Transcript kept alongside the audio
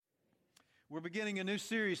We're beginning a new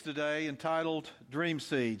series today entitled Dream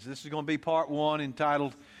Seeds. This is going to be part one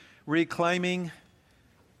entitled Reclaiming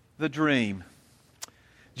the Dream.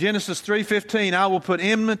 Genesis 3:15, I will put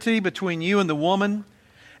enmity between you and the woman,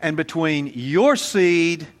 and between your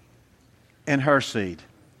seed and her seed.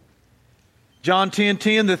 John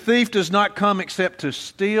 10:10, the thief does not come except to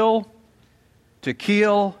steal, to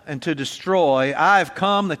kill, and to destroy. I have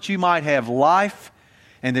come that you might have life,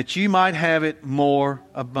 and that you might have it more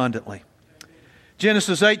abundantly.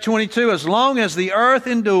 Genesis 8:22, as long as the earth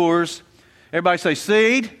endures, everybody say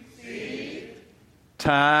seed. Seed.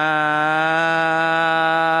 Time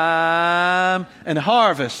and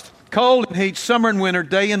harvest, cold and heat, summer and winter,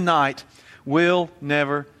 day and night will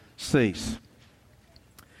never cease.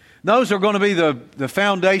 Those are going to be the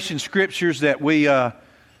foundation scriptures that we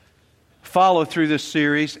follow through this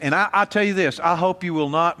series. And I tell you this, I hope you will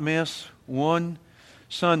not miss one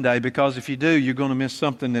Sunday, because if you do, you're going to miss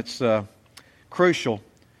something that's crucial,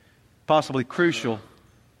 possibly crucial,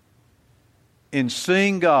 in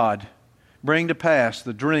seeing God bring to pass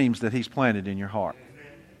the dreams that He's planted in your heart.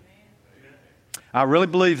 I really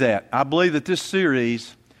believe that. I believe that this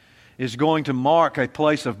series is going to mark a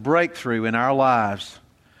place of breakthrough in our lives,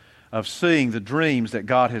 of seeing the dreams that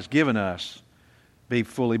God has given us be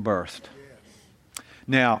fully birthed.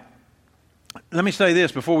 Now, let me say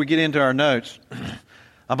this before we get into our notes.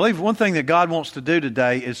 I believe one thing that God wants to do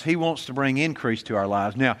today is He wants to bring increase to our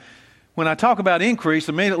lives. Now, when I talk about increase,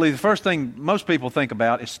 immediately the first thing most people think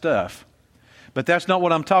about is stuff. But that's not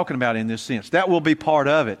what I'm talking about in this sense. That will be part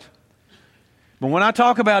of it. But when I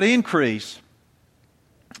talk about increase,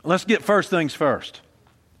 let's get first things first.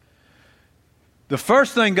 The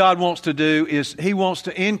first thing God wants to do is He wants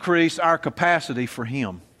to increase our capacity for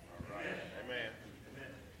Him.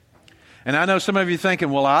 And I know some of you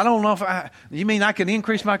thinking, well, I don't know if you mean I can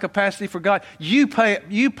increase my capacity for God? You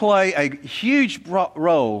play a huge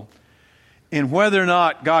role in whether or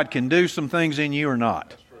not God can do some things in you or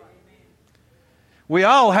not. We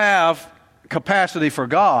all have capacity for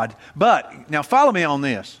God, but now follow me on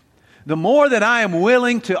this. The more that I am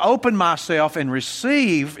willing to open myself and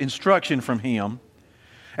receive instruction from Him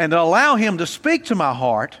and allow Him to speak to my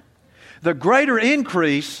heart, the greater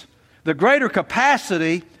increase, the greater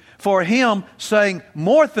capacity for Him saying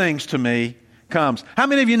more things to me comes. How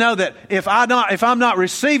many of you know that if I'm not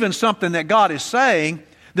receiving something that God is saying,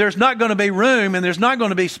 there's not going to be room and there's not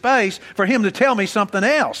going to be space for Him to tell me something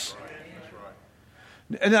else?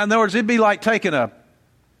 In other words, it'd be like taking a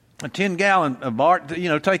 10-gallon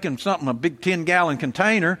taking something, a big 10-gallon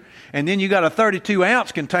container, and then you got a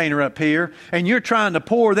 32-ounce container up here, and you're trying to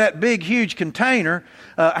pour that big, huge container.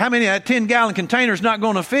 How many of that 10-gallon container is not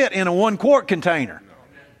going to fit in a 1-quart container?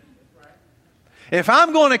 If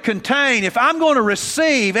I'm going to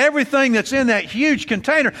receive everything that's in that huge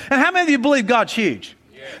container, and how many of you believe God's huge?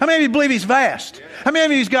 Yes. How many of you believe He's vast? Yes. How many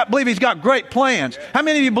of you believe He's got great plans? Yes. How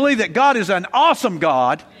many of you believe that God is an awesome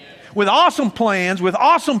God with awesome plans, with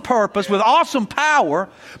awesome purpose, with awesome power?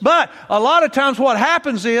 But a lot of times what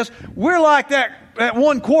happens is we're like that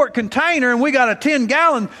 1-quart container, and we got a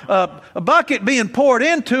 10-gallon bucket being poured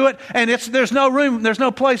into it, and there's no room, there's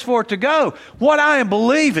no place for it to go. What I am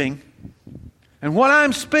believing and what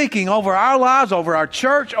I'm speaking over our lives, over our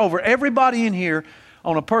church, over everybody in here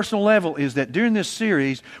on a personal level is that during this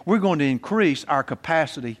series, we're going to increase our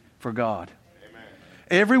capacity for God. Amen.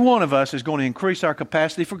 Every one of us is going to increase our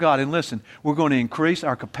capacity for God. And listen, we're going to increase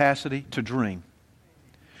our capacity to dream.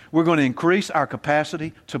 We're going to increase our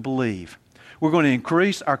capacity to believe. We're going to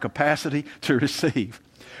increase our capacity to receive.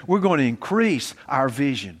 We're going to increase our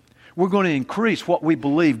vision. We're going to increase what we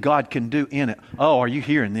believe God can do in it. Oh, are you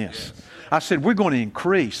hearing this? Yes. I said we're going to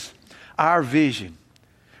increase our vision.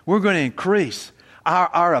 We're going to increase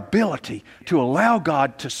our ability to allow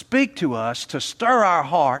God to speak to us, to stir our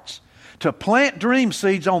hearts, to plant dream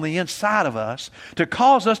seeds on the inside of us, to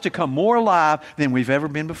cause us to come more alive than we've ever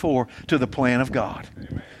been before to the plan of God.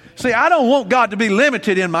 Amen. See, I don't want God to be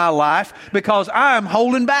limited in my life because I'm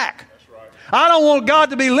holding back. That's right. I don't want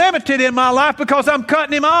God to be limited in my life because I'm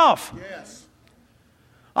cutting Him off. Yes.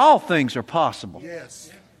 All things are possible. Yes.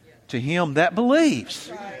 To him that believes.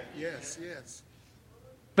 Yes, yes.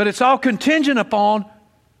 But it's all contingent upon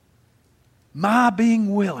my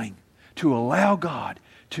being willing to allow God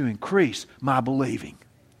to increase my believing.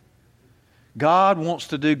 God wants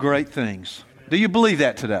to do great things. Do you believe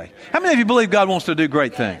that today? How many of you believe God wants to do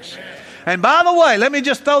great things? And by the way, let me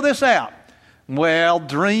just throw this out. Well,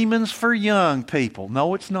 dreaming's for young people.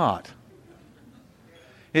 No, it's not.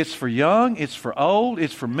 It's for young, it's for old,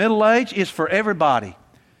 it's for middle age, it's for everybody.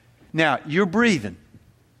 Now, you're breathing.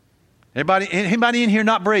 Anybody in here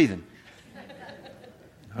not breathing?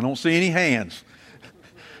 I don't see any hands.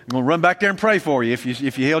 I'm going to run back there and pray for you if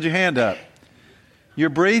you held your hand up. You're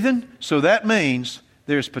breathing, so that means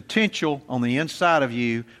there's potential on the inside of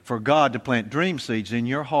you for God to plant dream seeds in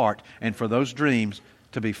your heart and for those dreams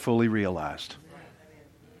to be fully realized.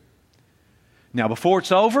 Now, before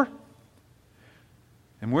it's over,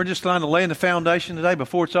 and we're just trying to lay in the foundation today,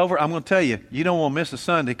 before it's over, I'm going to tell you, you don't want to miss a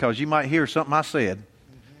Sunday because you might hear something I said.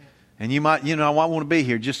 And you might, I might want to be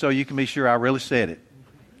here just so you can be sure I really said it.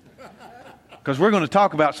 Because we're going to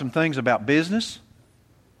talk about some things about business.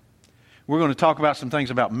 We're going to talk about some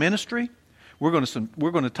things about ministry. We're going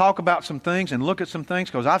to talk about some things and look at some things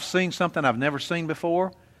because I've seen something I've never seen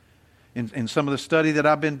before in some of the study that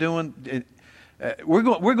I've been doing. We're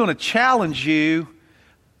going to challenge you,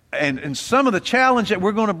 and some of the challenge that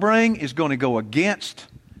we're going to bring is going to go against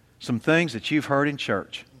some things that you've heard in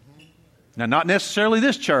church. Now, not necessarily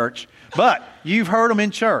this church, but you've heard them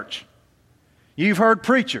in church. You've heard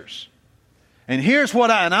preachers. And here's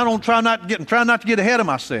what I don't try not to get ahead of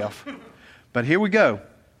myself. But here we go.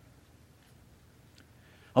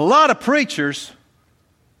 A lot of preachers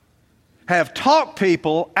have talked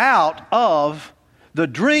people out of the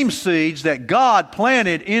dream seeds that God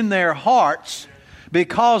planted in their hearts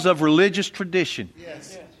because of religious tradition.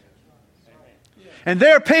 Yes. And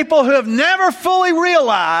there are people who have never fully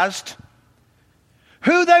realized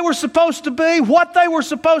who they were supposed to be, what they were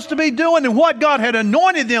supposed to be doing, and what God had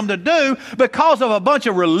anointed them to do because of a bunch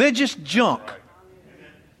of religious junk.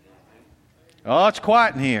 Oh, it's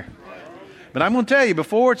quiet in here. But I'm going to tell you,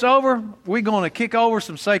 before it's over, we're going to kick over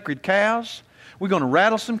some sacred cows. We're going to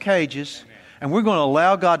rattle some cages. And we're going to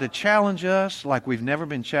allow God to challenge us like we've never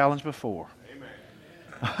been challenged before.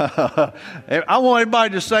 I want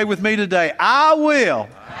everybody to say with me today, I will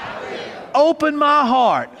open my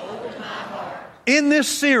heart in this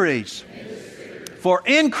series for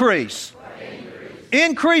increase,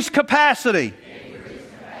 increased capacity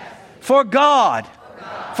for God,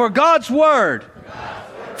 for God's Word,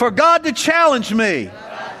 for God to challenge me.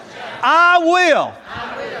 I will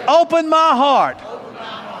open my heart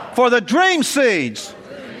for the dream seeds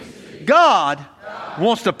God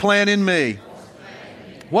wants to plant in me.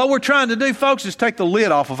 What we're trying to do, folks, is take the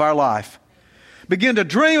lid off of our life. Begin to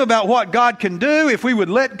dream about what God can do if we would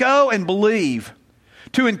let go and believe.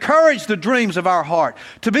 To encourage the dreams of our heart.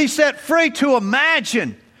 To be set free to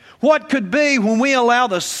imagine what could be when we allow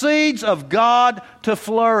the seeds of God to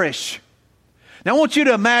flourish. Now I want you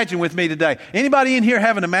to imagine with me today. Anybody in here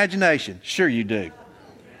have an imagination? Sure you do.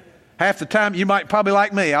 Half the time you might probably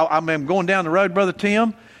like me. I'm going down the road, Brother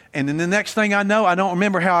Tim, and then the next thing I know, I don't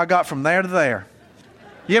remember how I got from there to there.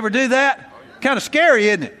 You ever do that? Kind of scary,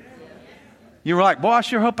 isn't it? You're like, boy, I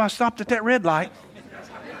sure hope I stopped at that red light.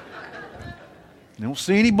 I don't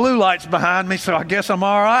see any blue lights behind me, so I guess I'm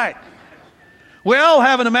all right. We all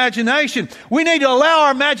have an imagination. We need to allow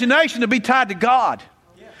our imagination to be tied to God.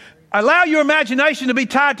 Allow your imagination to be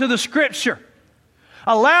tied to the Scripture.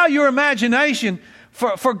 Allow your imagination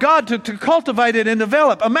for God to cultivate it and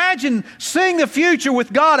develop. Imagine seeing the future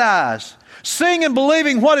with God eyes. Seeing and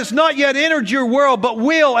believing what has not yet entered your world, but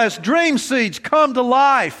will as dream seeds come to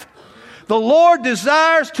life. The Lord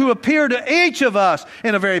desires to appear to each of us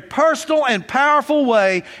in a very personal and powerful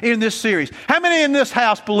way in this series. How many in this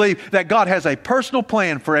house believe that God has a personal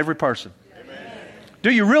plan for every person? Amen. Do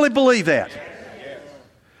you really believe that? Yes.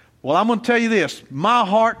 Well, I'm going to tell you this. My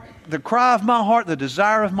heart, the cry of my heart, the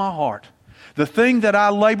desire of my heart, the thing that I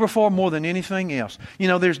labor for more than anything else. You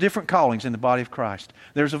know, there's different callings in the body of Christ.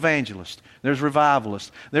 There's evangelists. There's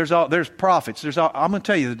revivalists. There's prophets. I'm going to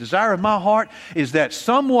tell you, the desire of my heart is that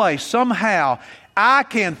some way, somehow, I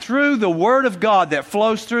can, through the Word of God that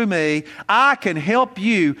flows through me, I can help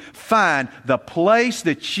you find the place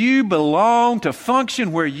that you belong, to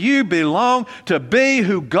function where you belong, to be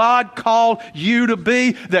who God called you to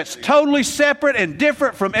be, that's totally separate and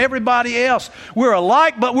different from everybody else. We're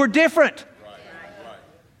alike, but we're different.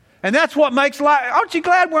 And that's what makes life. Aren't you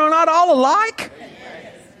glad we're not all alike?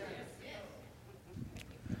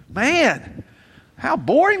 Man, how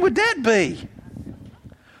boring would that be?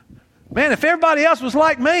 Man, if everybody else was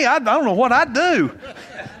like me, I don't know what I'd do.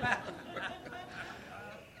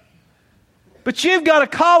 But you've got a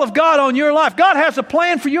call of God on your life. God has a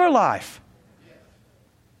plan for your life.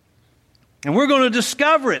 And we're going to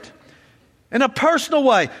discover it in a personal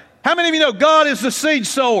way. How many of you know God is the seed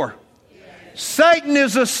sower? Satan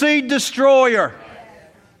is a seed destroyer.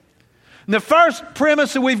 And the first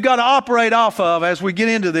premise that we've got to operate off of as we get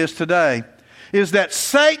into this today is that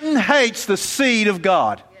Satan hates the seed of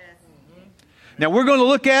God. Now we're going to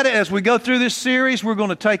look at it as we go through this series. We're going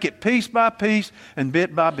to take it piece by piece and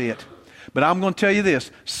bit by bit. But I'm going to tell you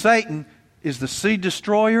this. Satan is the seed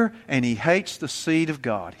destroyer, and he hates the seed of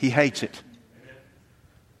God. He hates it.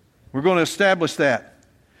 We're going to establish that.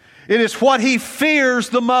 It is what he fears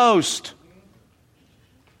the most.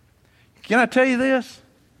 Can I tell you this?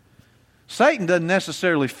 Satan doesn't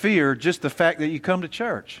necessarily fear just the fact that you come to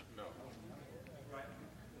church.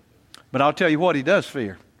 But I'll tell you what he does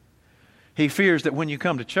fear. He fears that when you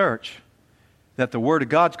come to church, that the Word of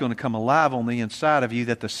God's going to come alive on the inside of you,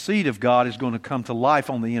 that the seed of God is going to come to life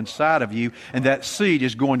on the inside of you, and that seed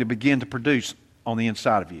is going to begin to produce on the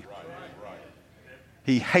inside of you.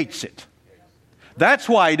 He hates it. That's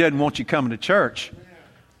why he doesn't want you coming to church.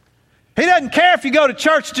 He doesn't care if you go to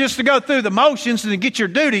church just to go through the motions and to get your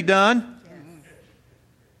duty done.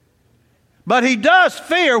 But he does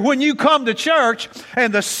fear when you come to church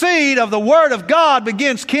and the seed of the Word of God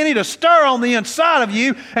begins, Kenny, to stir on the inside of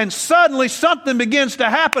you, and suddenly something begins to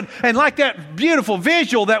happen. And like that beautiful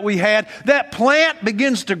visual that we had, that plant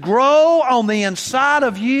begins to grow on the inside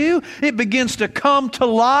of you. It begins to come to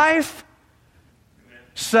life. Amen.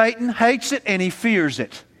 Satan hates it and he fears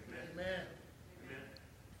it. Amen.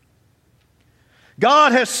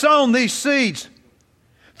 God has sown these seeds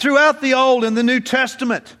throughout the Old and the New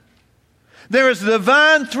Testament. There is a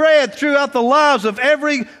divine thread throughout the lives of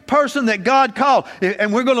every person that God called.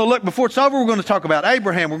 And we're going to look, before it's over, we're going to talk about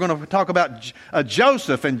Abraham. We're going to talk about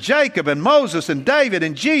Joseph and Jacob and Moses and David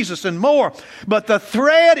and Jesus and more. But the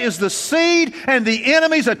thread is the seed and the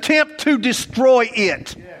enemy's attempt to destroy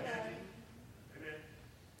it.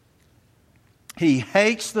 He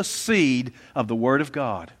hates the seed of the Word of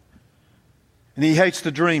God. And he hates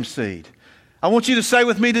the dream seed. I want you to say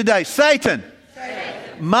with me today, Satan.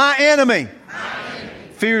 My enemy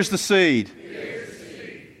fears the seed.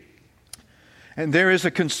 And there is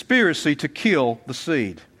a conspiracy to kill the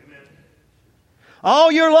seed. Amen.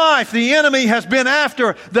 All your life, the enemy has been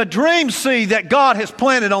after the dream seed that God has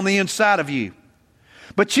planted on the inside of you.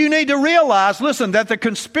 But you need to realize, listen, that the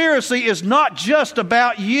conspiracy is not just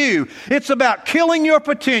about you. It's about killing your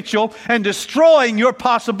potential and destroying your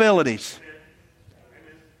possibilities.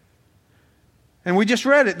 And we just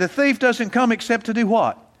read it. The thief doesn't come except to do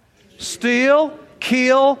what? Steal,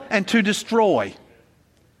 kill, and to destroy.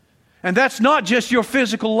 And that's not just your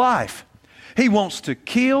physical life. He wants to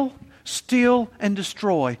kill, steal, and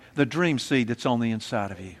destroy the dream seed that's on the inside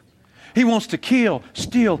of you. He wants to kill,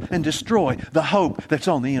 steal, and destroy the hope that's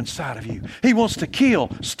on the inside of you. He wants to kill,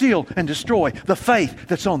 steal, and destroy the faith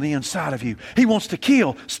that's on the inside of you. He wants to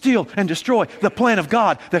kill, steal, and destroy the plan of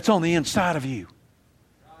God that's on the inside of you.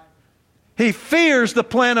 He fears the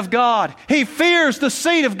plan of God. He fears the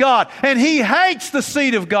seed of God. And he hates the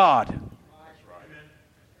seed of God.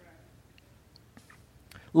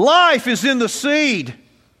 Life is in the seed.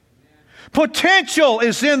 Potential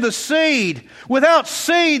is in the seed. Without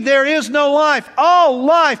seed, there is no life. All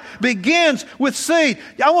life begins with seed.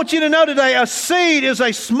 I want you to know today, a seed is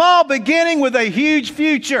a small beginning with a huge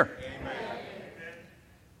future.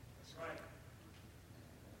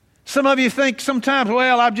 Some of you think sometimes,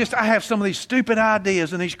 well, I have some of these stupid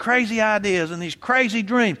ideas and these crazy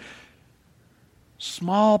dreams.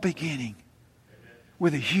 Small beginning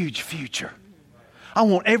with a huge future. I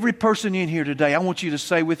want every person in here today, I want you to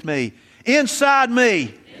say with me, inside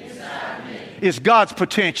me is God's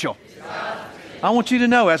potential. I want you to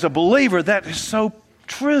know, as a believer, that is so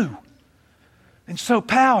true and so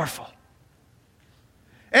powerful.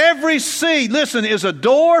 Every seed, listen, is a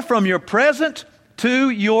door from your present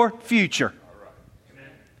to your future.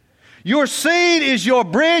 Your seed is your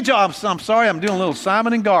bridge. I'm sorry, I'm doing a little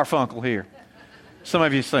Simon and Garfunkel here. Some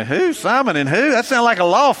of you say, who? Simon and who? That sounds like a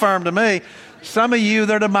law firm to me. Some of you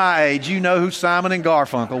that are my age, you know who Simon and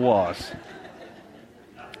Garfunkel was.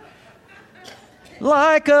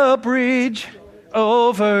 Like a bridge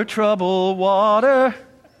over troubled water.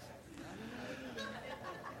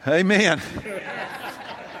 Amen.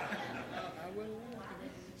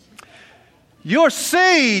 Your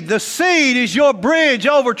seed, the seed is your bridge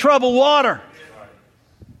over troubled water.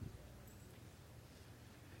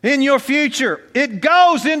 In your future. It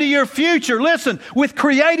goes into your future, listen, with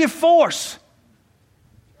creative force.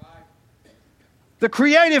 The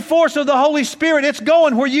creative force of the Holy Spirit, it's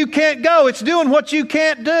going where you can't go. It's doing what you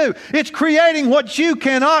can't do. It's creating what you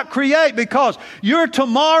cannot create, because your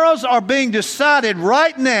tomorrows are being decided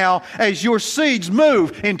right now as your seeds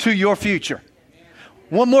move into your future.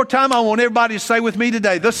 One more time, I want everybody to say with me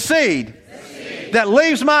today, the seed that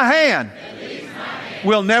leaves my hand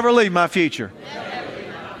will never leave my future.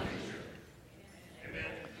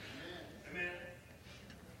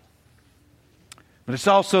 But it's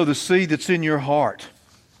also the seed that's in your heart.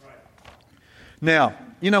 Now,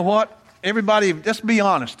 you know what? Everybody, let's be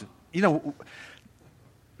honest. You know,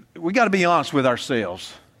 we got to be honest with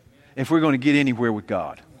ourselves if we're going to get anywhere with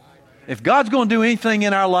God. If God's going to do anything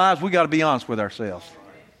in our lives, we got to be honest with ourselves.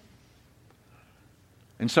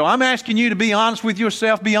 And so I'm asking you to be honest with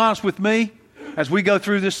yourself, be honest with me as we go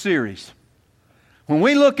through this series.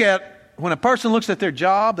 When a person looks at their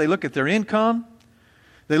job, they look at their income,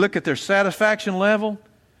 they look at their satisfaction level,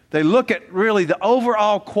 they look at really the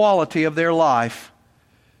overall quality of their life,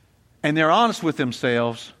 and they're honest with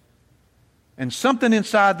themselves, and something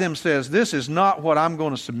inside them says, this is not what I'm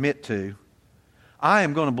going to submit to. I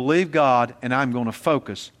am going to believe God, and I'm going to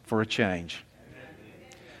focus for a change.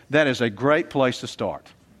 That is a great place to start.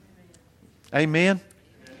 Amen?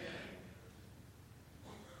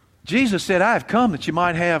 Jesus said, I have come that you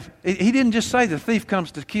might have... He didn't just say the thief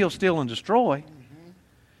comes to kill, steal, and destroy.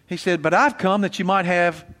 He said, but I've come that you might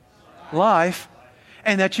have life,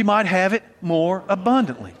 and that you might have it more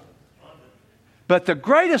abundantly. But the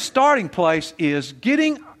greatest starting place is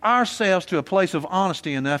getting ourselves to a place of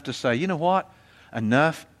honesty enough to say, you know what?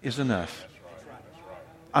 Enough is enough.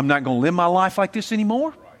 I'm not going to live my life like this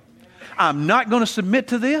anymore. I'm not going to submit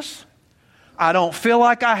to this. I don't feel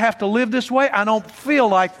like I have to live this way. I don't feel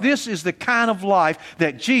like this is the kind of life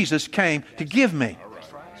that Jesus came to give me.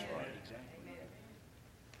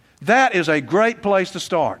 That is a great place to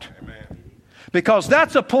start. Because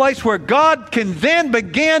that's a place where God can then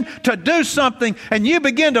begin to do something and you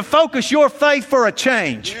begin to focus your faith for a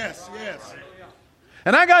change. Yes, yes.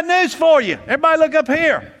 And I got news for you. Everybody look up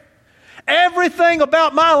here. Everything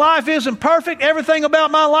about my life isn't perfect. Everything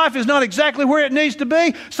about my life is not exactly where it needs to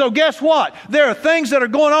be. So guess what? There are things that are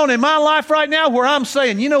going on in my life right now where I'm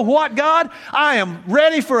saying, you know what, God? I am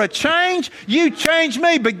ready for a change. You change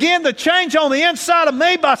me. Begin the change on the inside of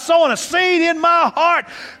me by sowing a seed in my heart.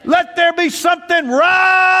 Let there be something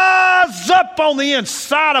rise up on the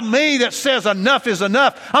inside of me that says enough is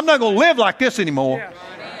enough. I'm not going to live like this anymore. Yeah.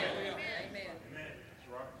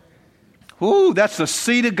 Ooh, that's the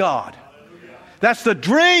seed of God. That's the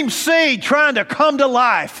dream seed trying to come to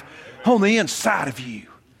life on the inside of you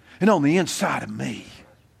and on the inside of me.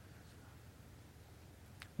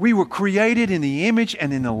 We were created in the image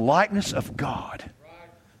and in the likeness of God.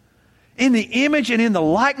 In the image and in the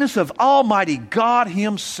likeness of Almighty God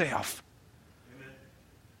Himself.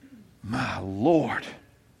 My Lord.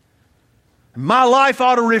 My life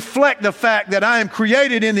ought to reflect the fact that I am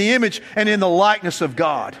created in the image and in the likeness of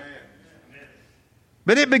God.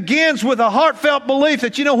 But it begins with a heartfelt belief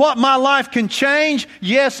that, you know what, my life can change.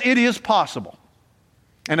 Yes, it is possible.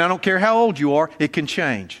 And I don't care how old you are, it can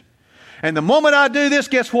change. And the moment I do this,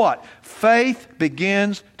 guess what? Faith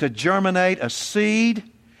begins to germinate a seed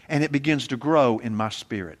and it begins to grow in my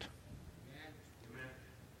spirit.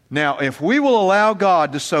 Now, if we will allow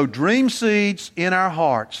God to sow dream seeds in our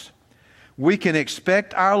hearts, we can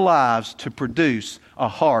expect our lives to produce a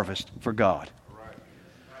harvest for God.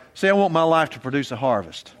 Say, I want my life to produce a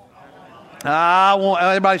harvest.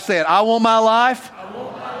 Everybody say it. I want my life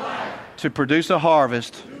to produce a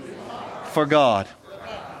harvest for God.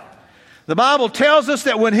 The Bible tells us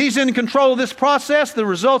that when He's in control of this process, the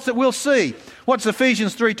results that we'll see. What's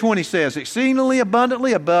Ephesians 3:20 says? Exceedingly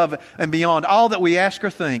abundantly above and beyond all that we ask or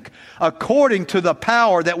think, according to the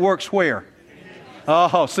power that works where?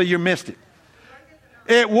 Oh, so you missed it.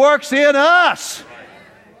 It works in us.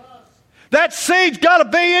 That seed's got to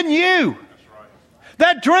be in you.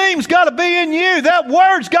 That dream's got to be in you. That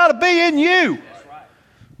word's got to be in you.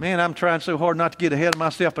 Man, I'm trying so hard not to get ahead of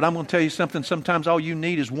myself, but I'm going to tell you something. Sometimes all you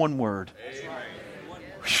need is one word.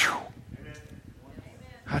 Whew.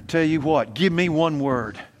 I tell you what, give me one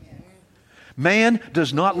word. Man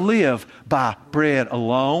does not live by bread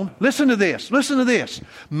alone. Listen to this. Listen to this.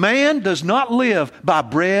 Man does not live by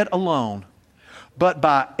bread alone, but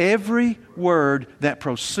by every word that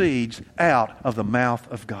proceeds out of the mouth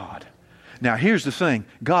of God. Now, here's the thing.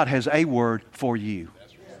 God has a word for you.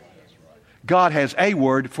 God has a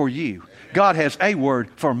word for you. God has a word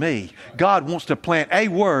for me. God wants to plant a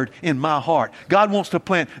word in my heart. God wants to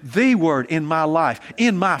plant the word in my life,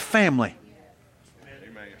 in my family.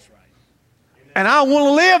 And I want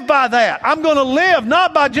to live by that. I'm going to live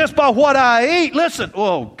not by just by what I eat. Listen,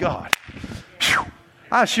 oh God. Whew.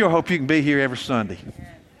 I sure hope you can be here every Sunday.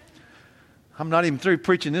 I'm not even through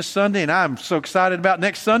preaching this Sunday, and I'm so excited about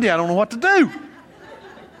next Sunday, I don't know what to do.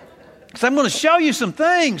 So I'm going to show you some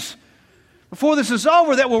things before this is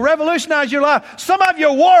over that will revolutionize your life. Some of you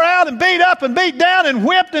are wore out and beat up and beat down and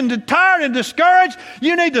whipped and tired and discouraged.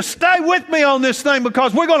 You need to stay with me on this thing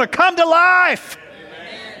because we're going to come to life.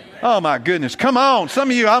 Amen. Oh, my goodness. Come on.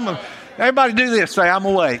 Some of you, everybody do this. Say, I'm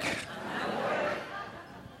awake.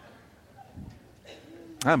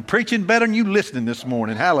 I'm preaching better than you listening this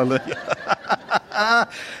morning. Hallelujah.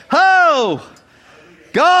 Oh!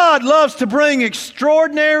 God loves to bring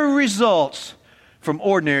extraordinary results from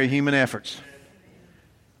ordinary human efforts.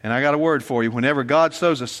 And I got a word for you. Whenever God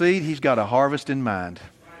sows a seed, He's got a harvest in mind.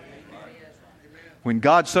 When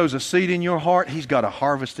God sows a seed in your heart, He's got a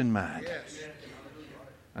harvest in mind.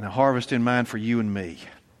 And a harvest in mind for you and me.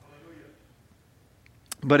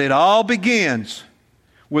 But it all begins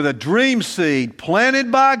with a dream seed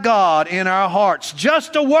planted by God in our hearts.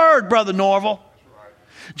 Just a word, Brother Norval.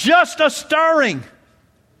 Just a stirring.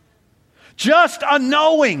 Just a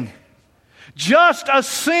knowing. Just a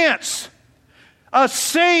sense. A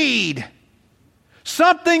seed.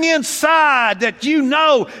 Something inside that you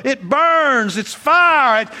know it burns, it's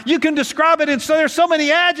fire. You can describe it, and so there's so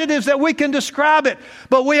many adjectives that we can describe it.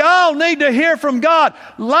 But we all need to hear from God.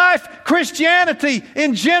 Life, Christianity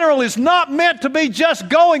in general, is not meant to be just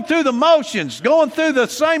going through the motions, going through the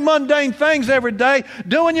same mundane things every day,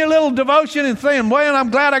 doing your little devotion and saying, well,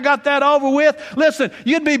 I'm glad I got that over with. Listen,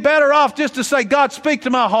 you'd be better off just to say, God, speak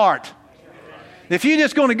to my heart. If you're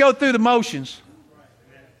just going to go through the motions,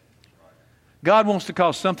 God wants to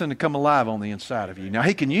cause something to come alive on the inside of you. Now,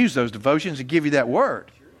 He can use those devotions to give you that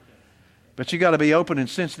word. But you got to be open and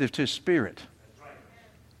sensitive to His Spirit.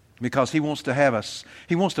 Because He wants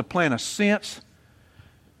to plant a sense,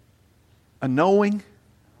 a knowing,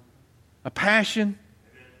 a passion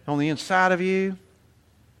on the inside of you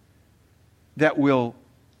that will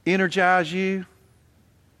energize you,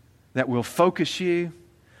 that will focus you,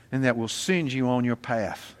 and that will send you on your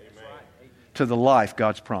path to the life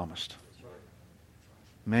God's promised.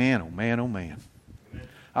 Man, oh man, oh man.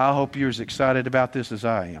 I hope you're as excited about this as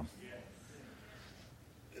I am.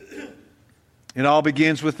 It all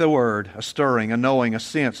begins with the word, a stirring, a knowing, a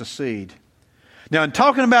sense, a seed. Now, in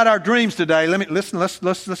talking about our dreams today,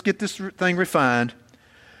 let's get this thing refined.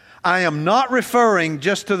 I am not referring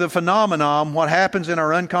just to the phenomenon, what happens in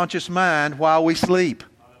our unconscious mind while we sleep.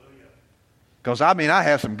 Because, I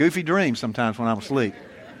have some goofy dreams sometimes when I'm asleep.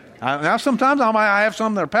 Now, sometimes I have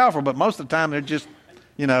some that are powerful, but most of the time they're just,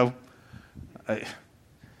 I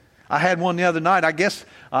had one the other night. I guess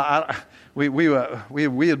we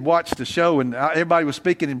had watched the show and everybody was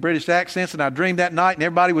speaking in British accents, and I dreamed that night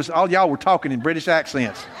and all y'all were talking in British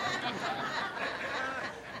accents.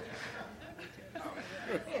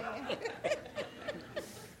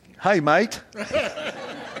 Hey, mate.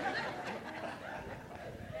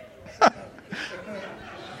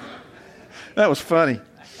 That was funny.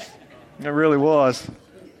 It really was.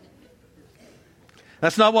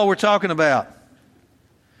 That's not what we're talking about.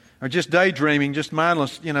 Or just daydreaming, just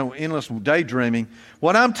mindless, endless daydreaming.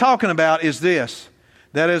 What I'm talking about is this.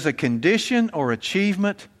 That is a condition or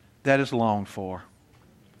achievement that is longed for.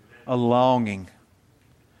 A longing.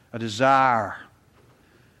 A desire.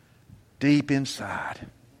 Deep inside.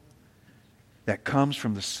 That comes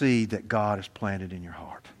from the seed that God has planted in your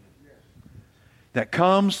heart. That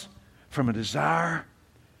comes from a desire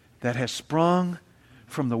that has sprung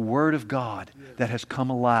from the Word of God that has come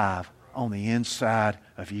alive on the inside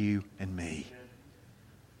of you and me.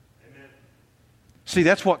 See,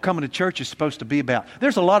 that's what coming to church is supposed to be about.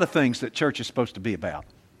 There's a lot of things that church is supposed to be about.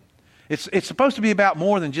 It's supposed to be about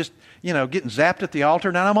more than just, getting zapped at the altar,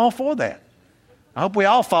 and I'm all for that. I hope we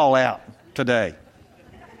all fall out today.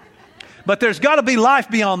 But there's got to be life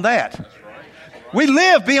beyond that. We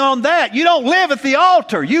live beyond that. You don't live at the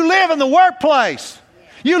altar. You live in the workplace.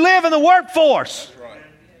 You live in the workforce.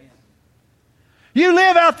 You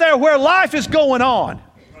live out there where life is going on.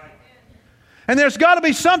 And there's got to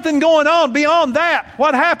be something going on beyond that.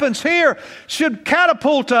 What happens here should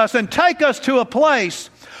catapult us and take us to a place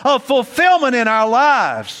of fulfillment in our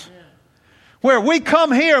lives. Where we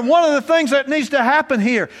come here, and one of the things that needs to happen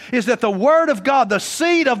here is that the Word of God, the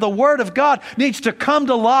seed of the Word of God, needs to come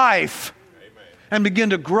to life and begin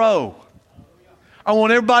to grow. I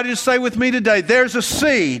want everybody to say with me today, there's a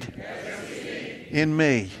seed in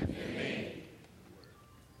me.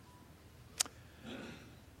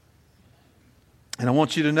 And I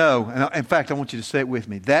want you to know, and in fact, I want you to say it with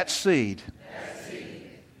me, that seed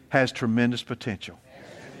has tremendous potential.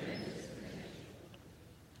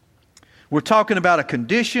 We're talking about a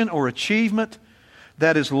condition or achievement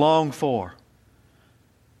that is longed for.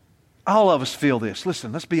 All of us feel this.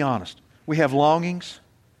 Listen, let's be honest. We have longings.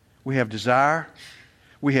 We have desire.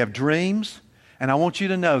 We have dreams. And I want you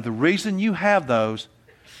to know the reason you have those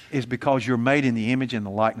is because you're made in the image and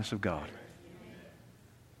the likeness of God.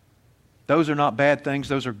 Those are not bad things.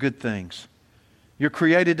 Those are good things. You're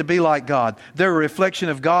created to be like God. They're a reflection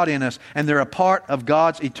of God in us, and they're a part of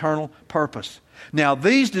God's eternal purpose. Now,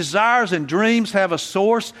 these desires and dreams have a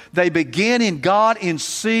source. They begin in God in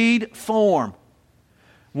seed form.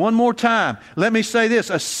 One more time. Let me say this.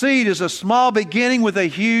 A seed is a small beginning with a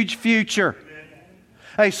huge future.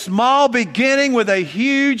 A small beginning with a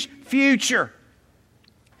huge future.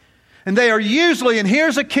 And they are usually, and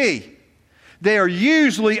here's a key, they are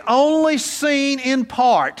usually only seen in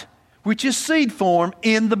part, which is seed form,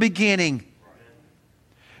 in the beginning.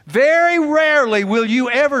 Very rarely will you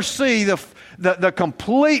ever see the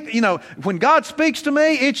complete, when God speaks to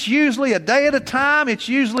me, it's usually a day at a time. It's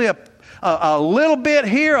usually a little bit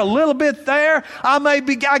here, a little bit there.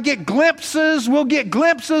 I get glimpses. We'll get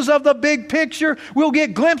glimpses of the big picture. We'll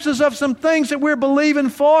get glimpses of some things that we're believing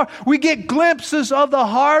for. We get glimpses of the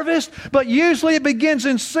harvest, but usually it begins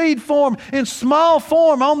in seed form, in small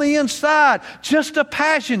form on the inside. Just a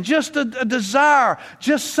passion, just a desire,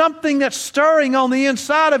 just something that's stirring on the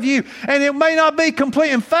inside of you. And it may not be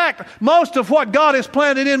complete. In fact, most of what God has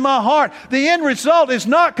planted in my heart, the end result is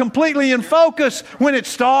not completely in focus when it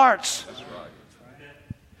starts.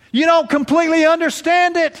 You don't completely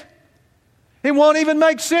understand it. It won't even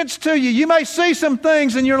make sense to you. You may see some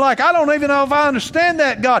things and you're like, I don't even know if I understand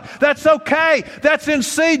that, God. That's okay. That's in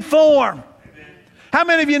seed form. Amen. How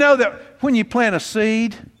many of you know that when you plant a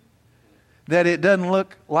seed, that it doesn't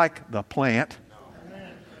look like the plant?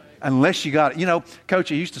 Unless you got it.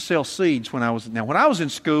 Coach, I used to sell seeds when I was in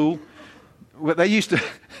school. They used to,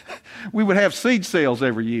 we would have seed sales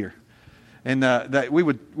every year. And we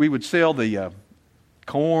would sell the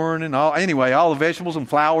corn and all the vegetables and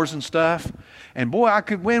flowers and stuff. And boy,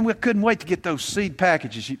 we couldn't wait to get those seed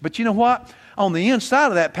packages. But you know what? On the inside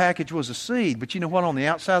of that package was a seed. But you know what on the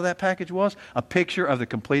outside of that package was? A picture of the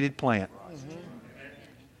completed plant. Mm-hmm.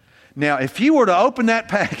 Now, if you were to open that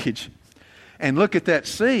package and look at that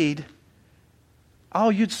seed,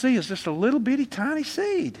 all you'd see is just a little bitty tiny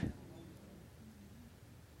seed.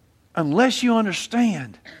 Unless you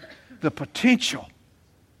understand the potential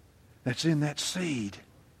that's in that seed,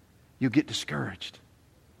 you'll get discouraged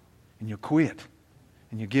and you'll quit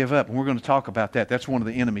and you'll give up. And we're going to talk about that. That's one of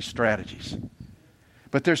the enemy's strategies.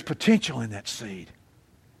 But there's potential in that seed.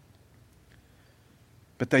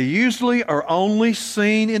 But they usually are only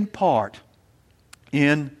seen in part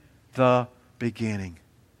in the beginning.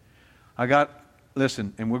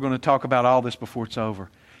 Listen, and we're going to talk about all this before it's over.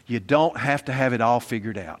 You don't have to have it all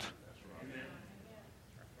figured out.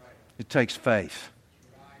 It takes faith.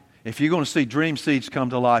 If you're going to see dream seeds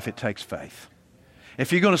come to life, it takes faith.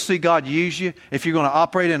 If you're going to see God use you, if you're going to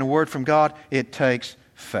operate in a word from God, it takes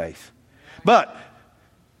faith. But,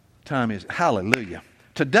 time is, hallelujah.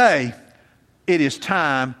 Today, it is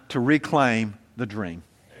time to reclaim the dream.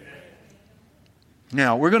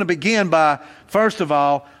 Now, we're going to begin by, first of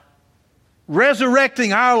all,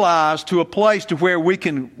 resurrecting our lives to a place to where we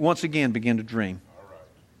can once again begin to dream.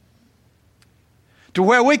 To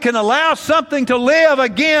where we can allow something to live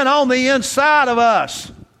again on the inside of us.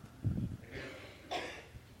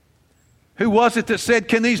 Who was it that said,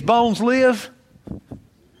 can these bones live?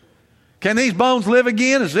 Can these bones live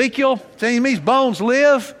again? Ezekiel, can these bones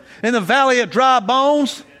live in the valley of dry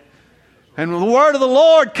bones? And the word of the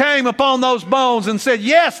Lord came upon those bones and said,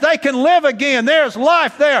 yes, they can live again. There's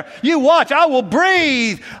life there. You watch, I will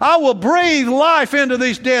breathe life into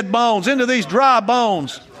these dead bones, into these dry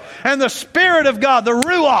bones. And the Spirit of God, the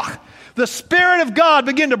Ruach, the Spirit of God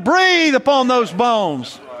began to breathe upon those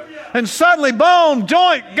bones. And suddenly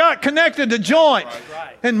joint got connected to joint.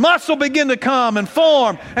 And muscle began to come and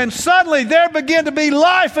form. And suddenly there began to be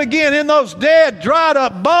life again in those dead, dried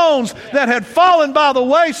up bones that had fallen by the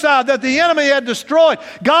wayside, that the enemy had destroyed.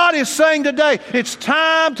 God is saying today, it's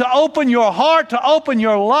time to open your heart, to open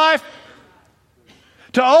your life,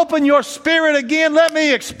 to open your spirit again. Let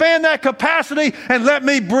me expand that capacity and let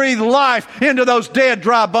me breathe life into those dead,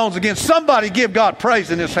 dry bones again. Somebody give God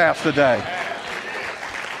praise in this house today.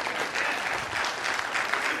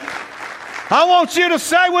 I want you to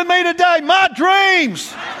say with me today, my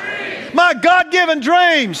dreams, my God-given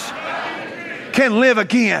dreams can live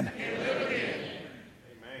again.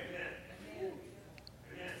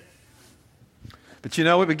 But you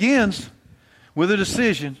know, it begins with a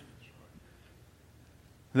decision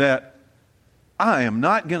that I am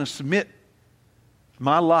not going to submit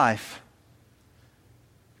my life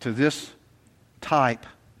to this type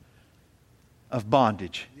of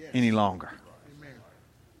bondage any longer.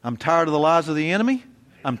 I'm tired of the lies of the enemy.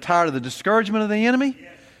 I'm tired of the discouragement of the enemy.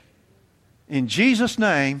 In Jesus'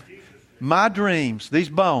 name, my dreams, these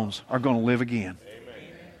bones, are going to live again.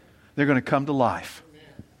 They're going to come to life.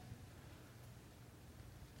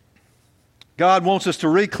 God wants us to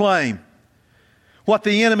reclaim what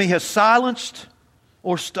the enemy has silenced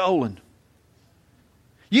or stolen.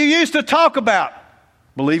 You used to talk about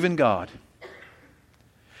believing God.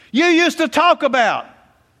 You used to talk about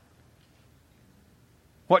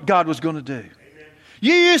what God was going to do.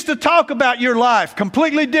 You used to talk about your life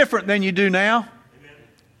completely different than you do now.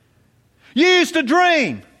 You used to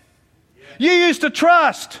dream. You used to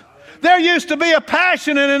trust. There used to be a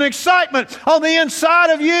passion and an excitement on the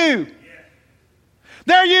inside of you.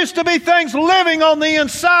 There used to be things living on the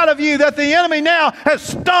inside of you that the enemy now has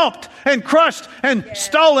stomped and crushed and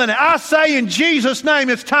stolen. I say in Jesus' name,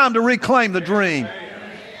 it's time to reclaim the dream.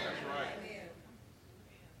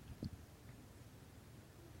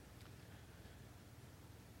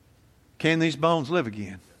 Can these bones live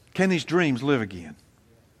again? Can these dreams live again?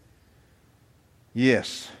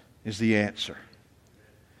 Yes, is the answer.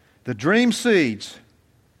 The dream seeds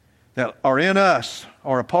that are in us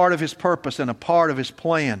are a part of His purpose and a part of His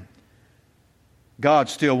plan. God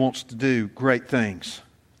still wants to do great things.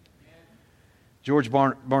 George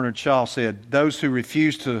Bernard Shaw said, those who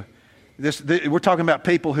refuse to, we're talking about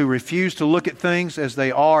people who refuse to look at things as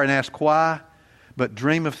they are and ask why, but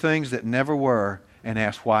dream of things that never were and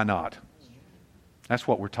ask why not. That's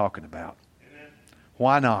what we're talking about.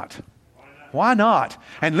 Why not? Why not?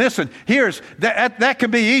 And listen, here's that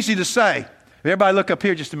can be easy to say. Everybody look up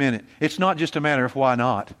here just a minute. It's not just a matter of why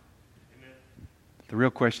not. The real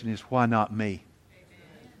question is, why not me?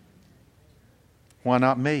 Why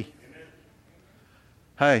not me?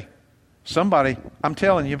 Hey, somebody, I'm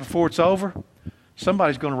telling you, before it's over,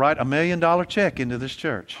 somebody's going to write $1 million check into this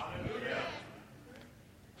church.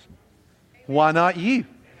 Why not you?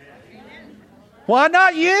 Why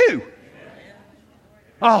not you?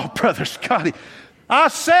 Oh, Brother Scotty, I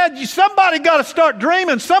said somebody got to start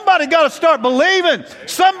dreaming. Somebody got to start believing.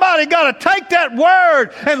 Somebody got to take that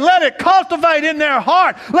word and let it cultivate in their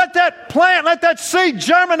heart. Let that plant, let that seed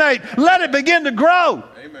germinate. Let it begin to grow.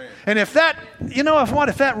 Amen. And if that,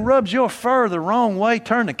 if that rubs your fur the wrong way,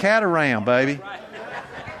 turn the cat around, baby.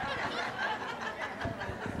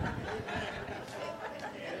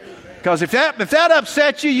 Because if that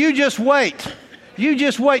upsets you, you just wait. You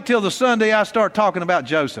just wait till the Sunday I start talking about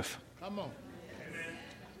Joseph. Come on.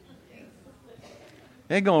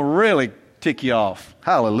 It's going to really tick you off.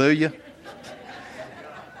 Hallelujah.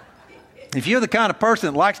 If you're the kind of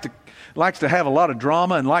person that likes to have a lot of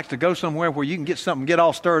drama and likes to go somewhere where you can get something, get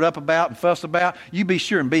all stirred up about and fuss about, you be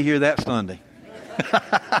sure and be here that Sunday.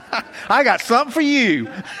 I got something for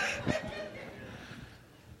you.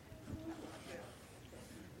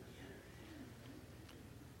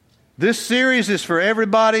 This series is for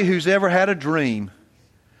everybody who's ever had a dream,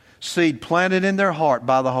 seed planted in their heart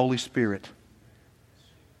by the Holy Spirit.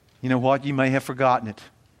 You know what? You may have forgotten it.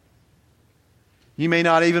 You may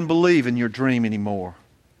not even believe in your dream anymore.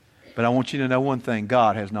 But I want you to know one thing.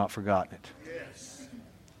 God has not forgotten it. Yes.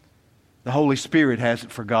 The Holy Spirit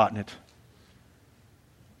hasn't forgotten it.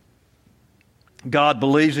 God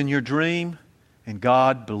believes in your dream, and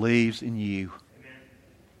God believes in you.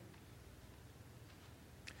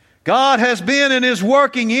 God has been and is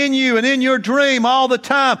working in you and in your dream all the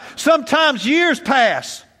time. Sometimes years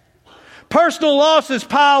pass. Personal losses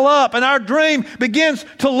pile up and our dream begins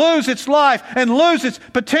to lose its life and lose its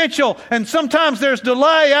potential. And sometimes there's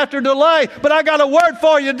delay after delay. But I got a word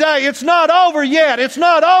for you today. It's not over yet. It's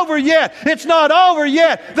not over yet. It's not over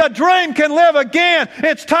yet. The dream can live again.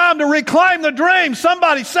 It's time to reclaim the dream.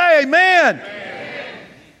 Somebody say amen. Amen.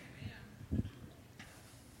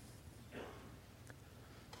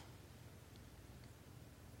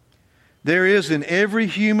 There is in every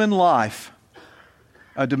human life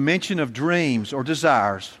a dimension of dreams or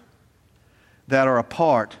desires that are a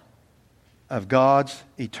part of God's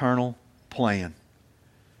eternal plan.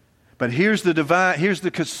 But here's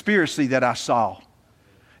the conspiracy that I saw.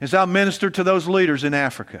 As I ministered to those leaders in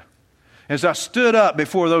Africa, as I stood up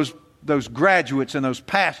before those graduates and those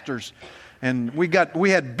pastors, and we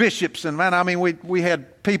had bishops, and we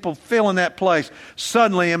had people filling that place.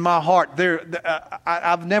 Suddenly in my heart,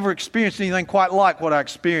 I've never experienced anything quite like what I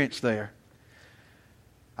experienced there.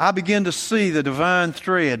 I began to see the divine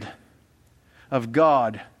thread of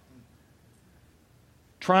God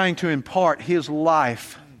trying to impart His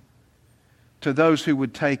life to those who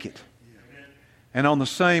would take it. And on the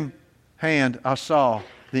same hand, I saw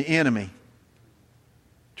the enemy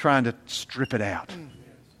trying to strip it out.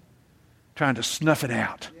 Trying to snuff it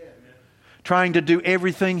out. Trying to do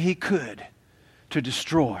everything he could to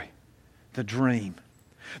destroy the dream.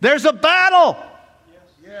 There's a battle.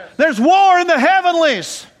 There's war in the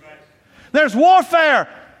heavenlies. There's warfare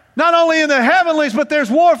not only in the heavenlies, but there's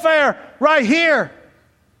warfare right here.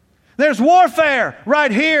 There's warfare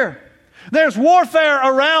right here. There's warfare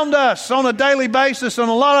around us on a daily basis, and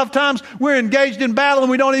a lot of times we're engaged in battle and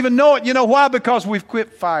we don't even know it. You know why? Because we've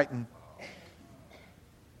quit fighting.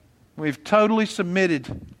 We've totally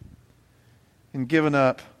submitted and giving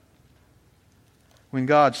up when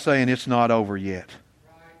God's saying it's not over yet.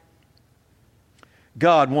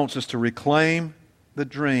 God wants us to reclaim the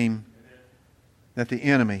dream that the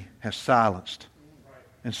enemy has silenced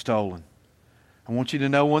and stolen. I want you to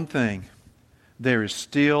know one thing. There is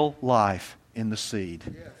still life in the seed.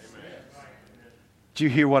 Did you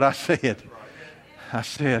hear what I said? I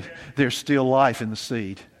said, there's still life in the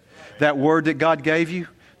seed. That word that God gave you,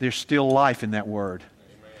 there's still life in that word.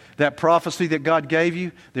 That prophecy that God gave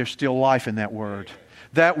you, there's still life in that word.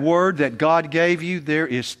 That word that God gave you, there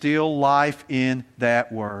is still life in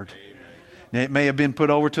that word. Now, it may have been put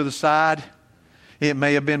over to the side. It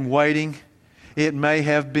may have been waiting. It may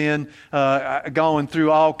have been going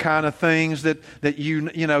through all kind of things that you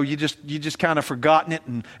just kind of forgotten it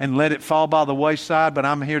and let it fall by the wayside. But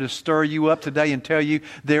I'm here to stir you up today and tell you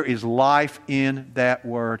there is life in that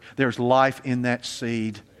word. There's life in that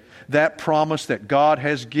seed. That promise that God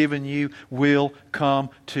has given you will come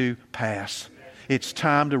to pass. It's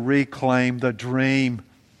time to reclaim the dream.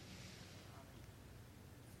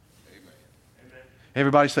 Amen.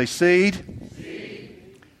 Everybody say seed. Seed.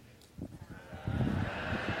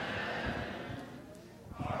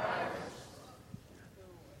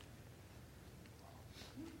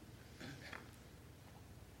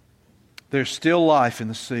 There's still life in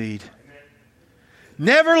the seed.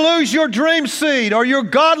 Never lose your dream seed or your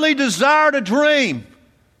godly desire to dream.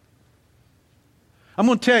 I'm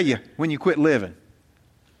going to tell you, when you quit living,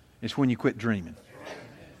 it's when you quit dreaming.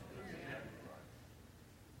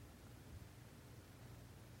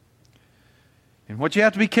 And what you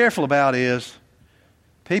have to be careful about is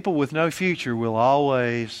people with no future will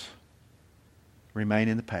always remain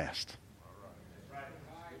in the past.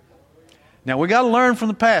 Now, we got to learn from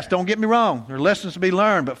the past. Don't get me wrong. There are lessons to be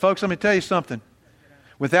learned. But folks, let me tell you something.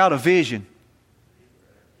 Without a vision,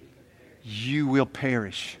 you will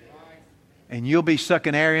perish. And you'll be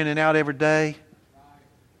sucking air in and out every day.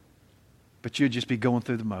 But you'll just be going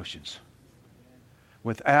through the motions.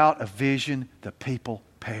 Without a vision, the people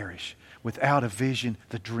perish. Without a vision,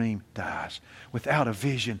 the dream dies. Without a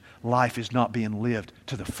vision, life is not being lived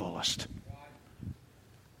to the fullest.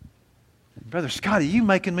 Brother Scotty, you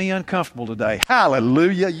making me uncomfortable today.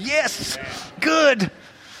 Hallelujah. Yes. Good.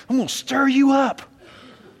 I'm going to stir you up.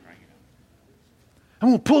 I'm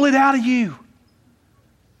going to pull it out of you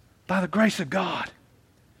by the grace of God.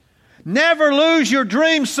 Never lose your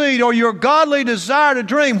dream seed or your godly desire to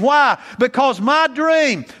dream. Why? Because my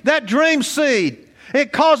dream, that dream seed,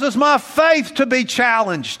 it causes my faith to be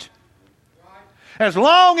challenged. As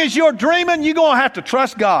long as you're dreaming, you're going to have to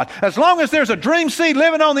trust God. As long as there's a dream seed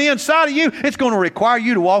living on the inside of you, it's going to require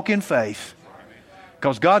you to walk in faith.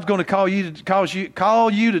 Because God's going to call you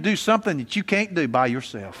to do something that you can't do by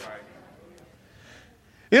yourself.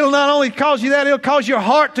 It'll not only cause you that, it'll cause your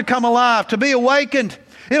heart to come alive, to be awakened.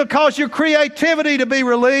 It'll cause your creativity to be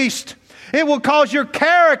released. It will cause your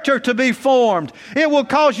character to be formed. It will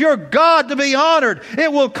cause your God to be honored. It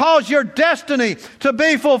will cause your destiny to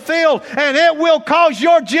be fulfilled. And it will cause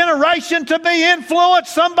your generation to be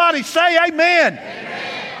influenced. Somebody say amen.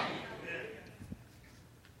 Amen.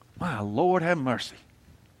 My Lord, have mercy.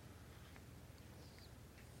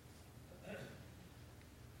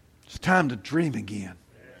 It's time to dream again.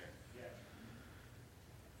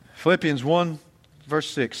 Philippians 1 verse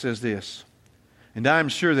 6 says this. And I am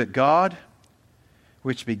sure that God,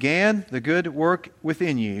 which began the good work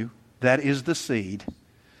within you, that is the seed.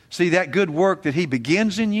 See, that good work that He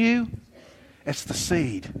begins in you, it's the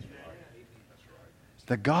seed.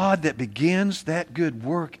 The God that begins that good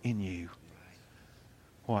work in you,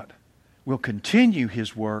 what? Will continue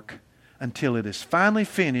His work until it is finally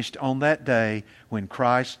finished on that day when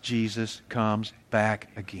Christ Jesus comes back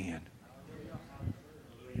again.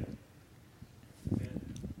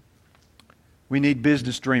 We need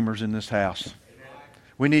business dreamers in this house.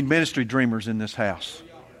 We need ministry dreamers in this house.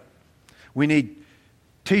 We need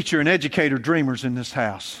teacher and educator dreamers in this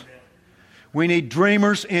house. We need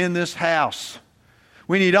dreamers in this house.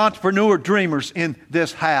 We need entrepreneur dreamers in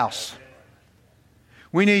this house.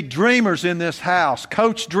 We need dreamers in this house.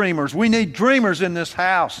 Coach dreamers. We need dreamers in this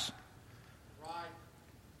house.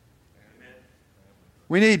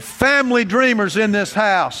 We need family dreamers in this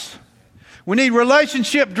house. We need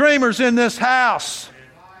relationship dreamers in this house.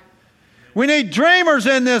 We need dreamers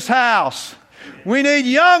in this house. We need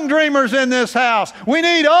young dreamers in this house. We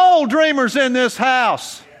need old dreamers in this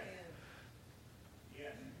house.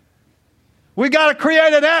 We got to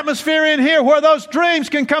create an atmosphere in here where those dreams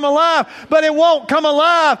can come alive, but it won't come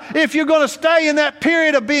alive if you're going to stay in that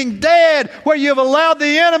period of being dead where you've allowed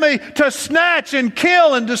the enemy to snatch and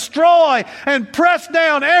kill and destroy and press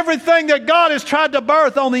down everything that God has tried to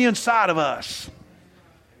birth on the inside of us.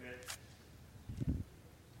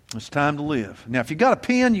 It's time to live. Now, if you got a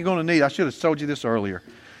pen, you're going to need, I should have told you this earlier,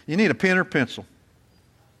 you need a pen or pencil.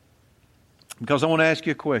 Because I want to ask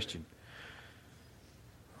you a question.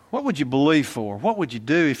 What would you believe for? What would you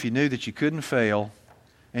do if you knew that you couldn't fail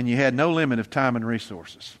and you had no limit of time and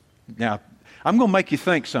resources? Now, I'm going to make you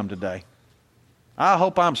think some today. I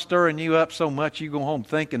hope I'm stirring you up so much you go home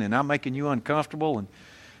thinking and I'm making you uncomfortable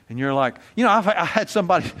and you're like, you know, I had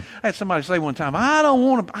somebody say one time, I don't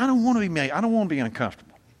want to be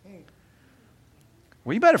uncomfortable.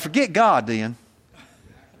 Well, you better forget God then,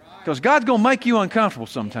 because God's going to make you uncomfortable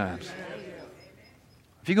sometimes.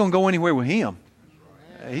 If you're going to go anywhere with Him,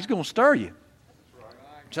 He's going to stir you.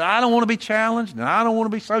 So I don't want to be challenged, and I don't want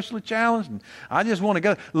to be socially challenged, and I just want to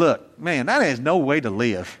go. Look, man, that is no way to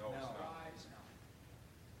live.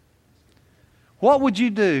 What would you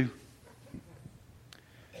do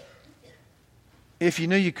if you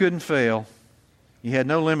knew you couldn't fail, you had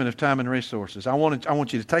no limit of time and resources? I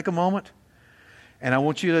want you to take a moment, and I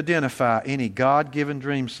want you to identify any God-given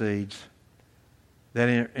dream seeds that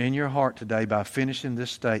are in your heart today by finishing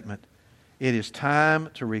this statement. It is time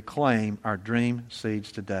to reclaim our dream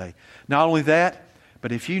seeds today. Not only that,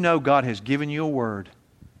 but if you know God has given you a word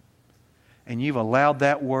and you've allowed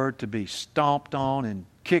that word to be stomped on and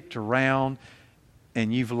kicked around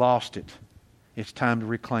and you've lost it, it's time to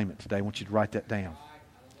reclaim it today. I want you to write that down.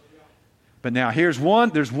 But now there's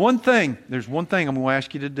one thing I'm going to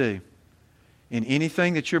ask you to do. In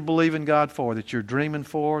anything that you're believing God for, that you're dreaming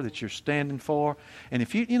for, that you're standing for. And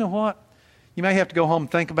if you know what? You may have to go home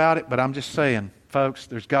and think about it, but I'm just saying, folks,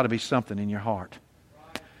 there's got to be something in your heart.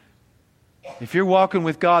 If you're walking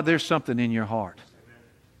with God, there's something in your heart.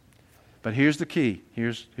 But here's the key.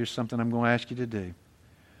 Here's something I'm going to ask you to do.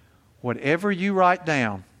 Whatever you write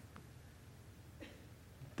down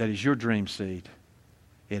that is your dream seed,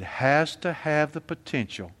 it has to have the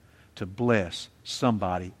potential to bless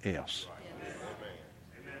somebody else.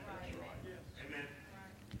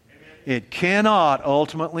 It cannot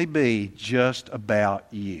ultimately be just about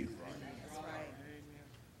you.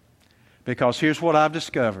 Because here's what I've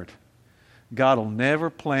discovered. God will never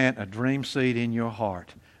plant a dream seed in your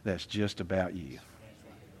heart that's just about you.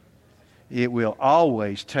 It will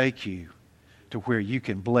always take you to where you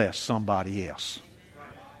can bless somebody else.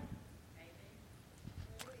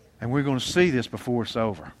 And we're going to see this before it's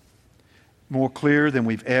over. More clear than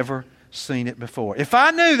we've ever seen it before. If I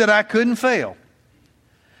knew that I couldn't fail,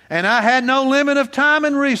 and I had no limit of time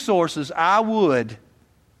and resources, I would.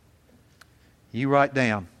 You write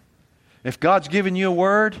down. If God's given you a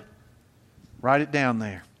word, write it down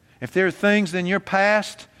there. If there are things in your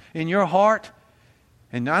past, in your heart,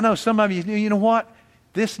 and I know some of you know what?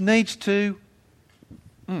 This needs to,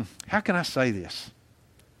 how can I say this?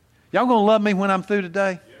 Y'all going to love me when I'm through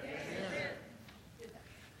today?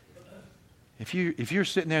 If you're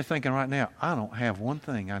sitting there thinking right now, I don't have one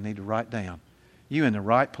thing I need to write down, you're in the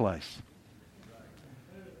right place.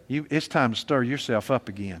 It's time to stir yourself up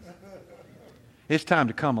again. It's time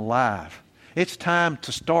to come alive. It's time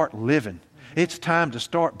to start living. It's time to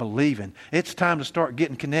start believing. It's time to start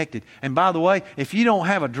getting connected. And by the way, if you don't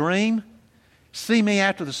have a dream, see me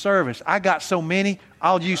after the service. I got so many,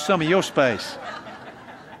 I'll use some of your space.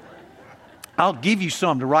 I'll give you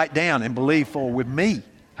some to write down and believe for with me.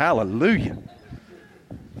 Hallelujah.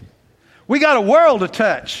 We got a world to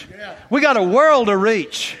touch. We got a world to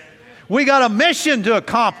reach. We got a mission to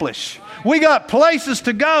accomplish. We got places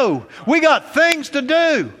to go. We got things to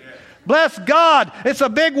do. Bless God. It's a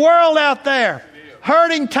big world out there.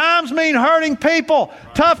 Hurting times mean hurting people.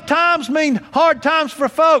 Tough times mean hard times for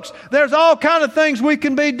folks. There's all kind of things we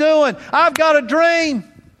can be doing. I've got a dream.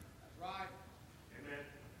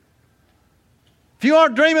 If you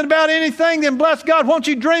aren't dreaming about anything, then bless God, won't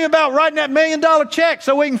you dream about writing that $1 million check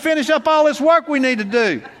so we can finish up all this work we need to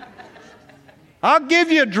do? I'll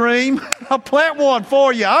give you a dream. I'll plant one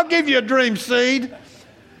for you. I'll give you a dream seed.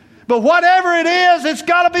 But whatever it is, it's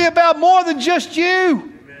got to be about more than just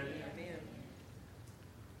you.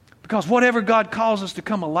 Because whatever God calls us to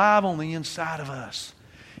come alive on the inside of us,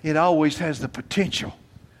 it always has the potential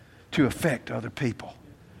to affect other people.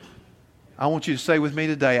 I want you to say with me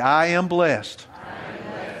today, I am blessed.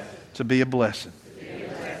 To be a blessing.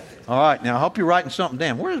 All right, now I hope you're writing something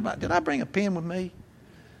down. Did I bring a pen with me?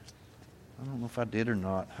 I don't know if I did or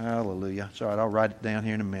not. Hallelujah. It's all right, I'll write it down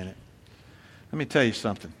here in a minute. Let me tell you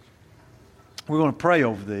something. We're going to pray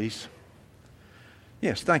over these.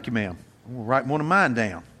 Yes, thank you, ma'am. We'll write one of mine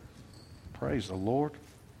down. Praise the Lord.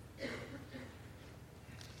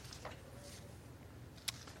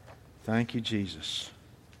 Thank you, Jesus.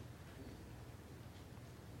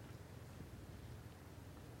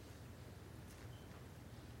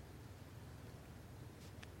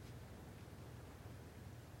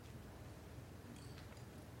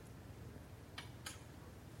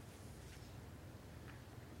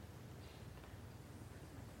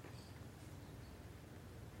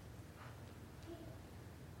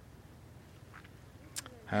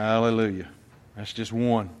 Hallelujah. That's just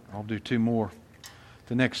one. I'll do two more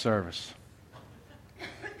the next service.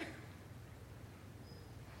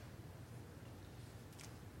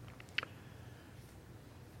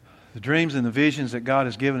 The dreams and the visions that God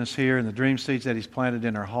has given us here and the dream seeds that He's planted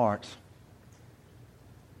in our hearts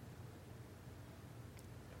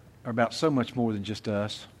are about so much more than just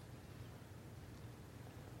us.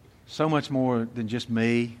 So much more than just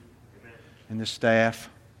me and this staff.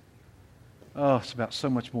 Oh, it's about so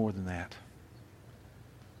much more than that.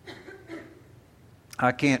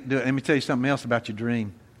 I can't do it. Let me tell you something else about your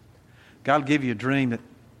dream. God will give you a dream that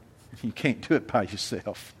you can't do it by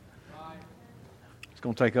yourself. It's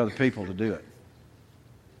going to take other people to do it.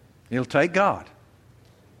 It'll take God.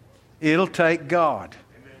 It'll take God.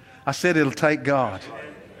 I said it'll take God.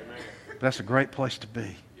 But that's a great place to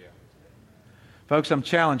be. Folks, I'm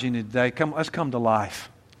challenging you today. Let's come to life.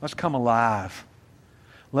 Let's come alive.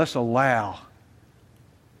 Let's allow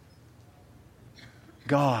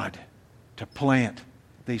God to plant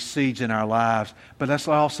these seeds in our lives, but let's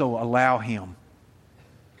also allow Him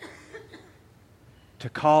to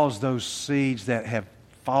cause those seeds that have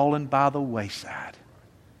fallen by the wayside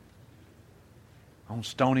on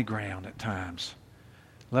stony ground at times.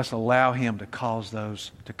 Let's allow Him to cause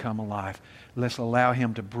those to come alive. Let's allow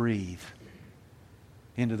Him to breathe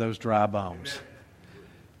into those dry bones.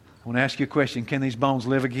 I want to ask you a question. Can these bones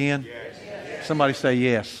live again? Yes. Somebody say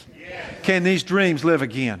yes. Yes. Can these dreams live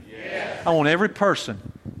again? Yes. I want every person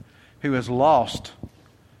who has lost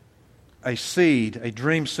a seed, a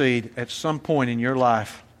dream seed at some point in your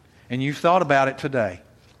life, and you've thought about it today.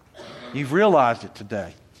 You've realized it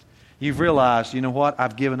today. You've realized, you know what?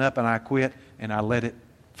 I've given up and I quit and I let it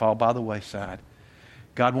fall by the wayside.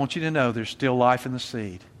 God wants you to know there's still life in the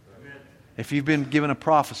seed. If you've been given a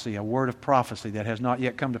prophecy, a word of prophecy that has not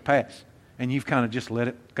yet come to pass, and you've kind of just let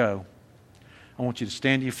it go, I want you to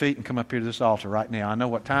stand to your feet and come up here to this altar right now. I know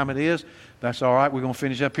what time it is. That's all right. We're going to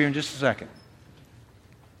finish up here in just a second.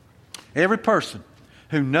 Every person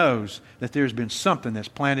who knows that there's been something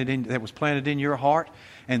that was planted in your heart,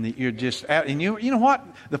 and that you're just out, and you know what?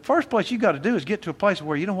 The first place you got to do is get to a place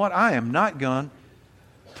where, you know what? I am not going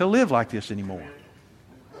to live like this anymore.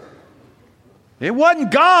 It wasn't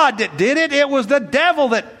God that did it. It was the devil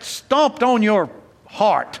that stomped on your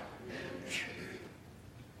heart.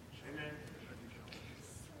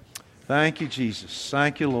 Thank you, Jesus.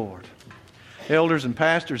 Thank you, Lord. Elders and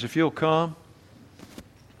pastors, if you'll come.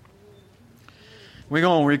 We're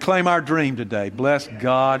going to reclaim our dream today. Bless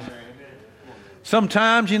God.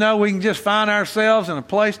 Sometimes, you know, we can just find ourselves in a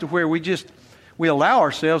place to where we allow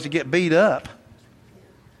ourselves to get beat up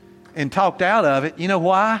and talked out of it. You know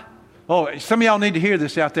why? Oh, some of y'all need to hear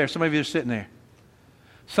this out there. Some of you are sitting there.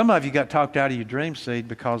 Some of you got talked out of your dream seed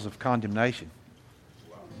because of condemnation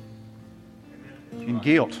and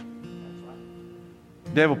guilt.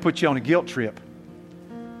 The devil put you on a guilt trip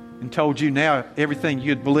and told you now everything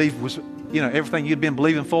you'd believed was, you know, everything you'd been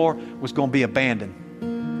believing for was going to be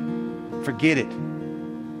abandoned. Forget it.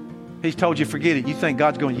 He's told you forget it. You think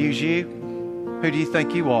God's going to use you? Who do you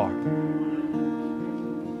think you are?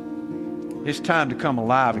 It's time to come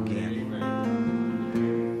alive again.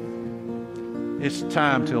 It's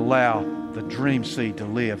time to allow the dream seed to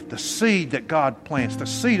live. The seed that God plants, the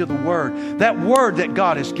seed of the Word, that Word that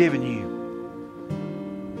God has given you.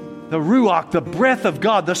 The Ruach, the breath of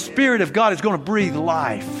God, the Spirit of God is going to breathe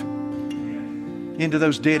life into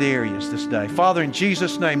those dead areas this day. Father, in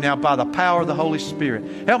Jesus' name, now by the power of the Holy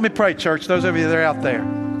Spirit, help me pray, church, those of you that are out there.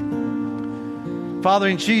 Father,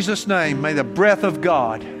 in Jesus' name, may the breath of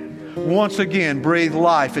God once again breathe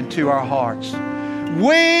life into our hearts.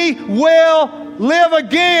 We will live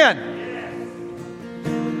again.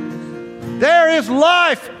 There is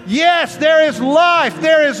life. Yes, there is life.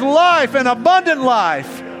 There is life, and abundant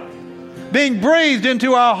life being breathed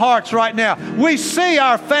into our hearts right now. We see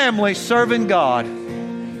our families serving God.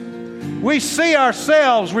 We see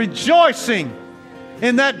ourselves rejoicing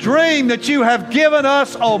in that dream that you have given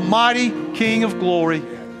us, Almighty King of Glory.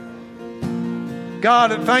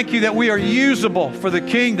 God, thank you that we are usable for the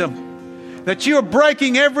kingdom, that you are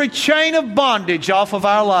breaking every chain of bondage off of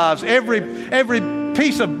our lives, every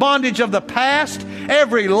piece of bondage of the past,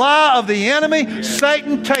 every lie of the enemy.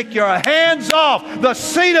 Satan, take your hands off the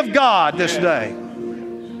seat of God this day.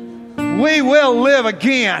 We will live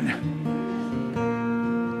again.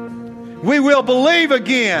 We will believe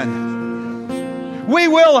again. We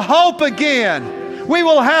will hope again. We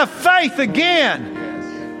will have faith again.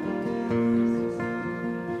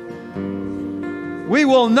 We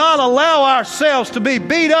will not allow ourselves to be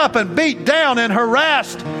beat up and beat down and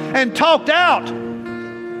harassed and talked out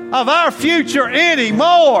of our future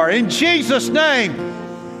anymore. In Jesus' name,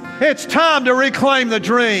 it's time to reclaim the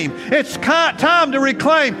dream. It's time to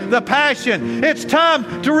reclaim the passion. It's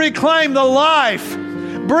time to reclaim the life.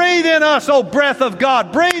 Breathe in us, O breath of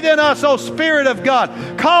God. Breathe in us, O Spirit of God.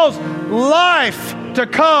 Cause life to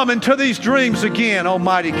come into these dreams again,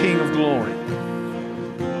 Almighty King of glory.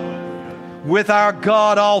 With our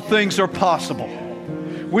God, all things are possible.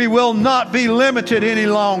 We will not be limited any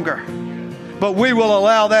longer, but we will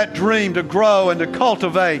allow that dream to grow and to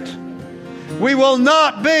cultivate. We will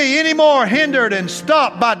not be any more hindered and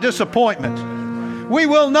stopped by disappointment. We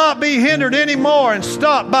will not be hindered anymore and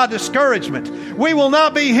stopped by discouragement. We will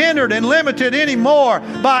not be hindered and limited anymore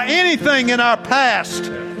by anything in our past.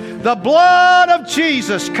 The blood of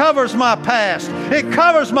Jesus covers my past. It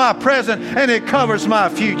covers my present, and it covers my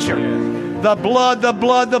future. The blood, the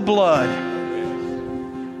blood, the blood.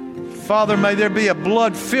 Father, may there be a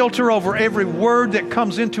blood filter over every word that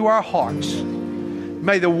comes into our hearts.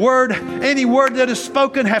 May the word, any word that is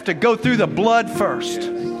spoken, have to go through the blood first.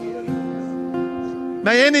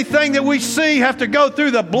 May anything that we see have to go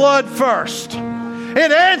through the blood first.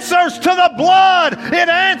 It answers to the blood. It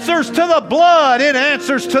answers to the blood. It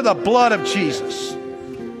answers to the blood of Jesus.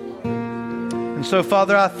 And so,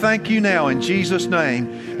 Father, I thank you now in Jesus'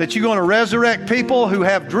 name that you're going to resurrect people who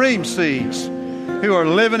have dream seeds, who are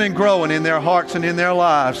living and growing in their hearts and in their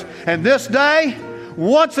lives. And this day,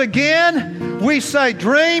 once again, we say,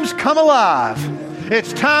 dreams come alive.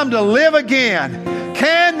 It's time to live again.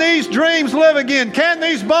 Can these dreams live again? Can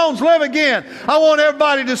these bones live again? I want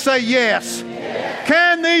everybody to say yes. Yes.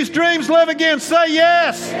 Can these dreams live again? Say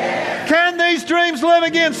yes. Yes. Can these dreams live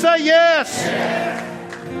again? Say yes. Yes.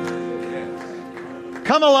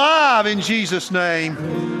 Come alive in Jesus'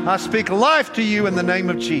 name. I speak life to you in the name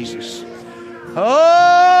of Jesus.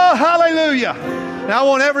 Oh, hallelujah. Now I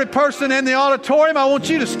want every person in the auditorium, I want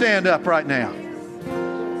you to stand up right now.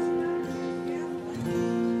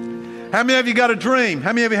 How many of you got a dream?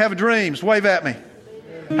 How many of you have dreams? Wave at me.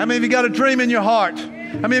 How many of you got a dream in your heart?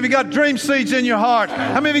 How many of you got dream seeds in your heart?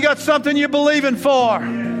 How many of you got something you're believing for?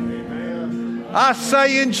 I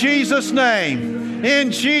say in Jesus' name,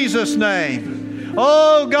 in Jesus' name.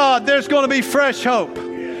 Oh God, there's going to be fresh hope,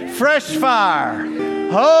 fresh fire.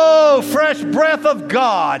 Oh, fresh breath of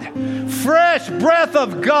God. Fresh breath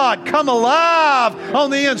of God come alive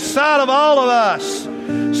on the inside of all of us.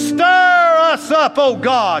 Stir us up, oh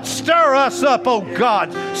God. Stir us up, oh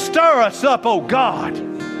God. Stir us up, oh God.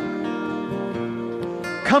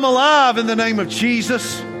 Come alive in the name of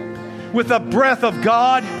Jesus with the breath of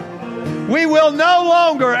God. We will no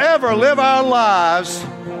longer ever live our lives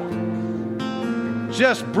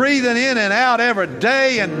just breathing in and out every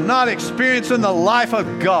day and not experiencing the life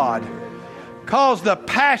of God. Cause the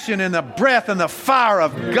passion and the breath and the fire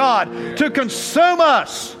of God to consume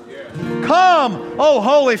us. Come, oh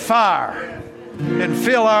holy fire, and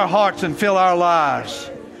fill our hearts and fill our lives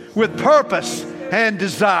with purpose and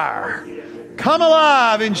desire. Come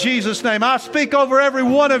alive in Jesus' name. I speak over every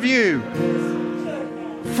one of you.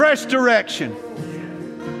 Fresh direction.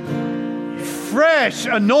 Fresh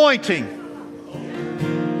anointing.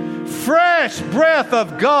 Fresh breath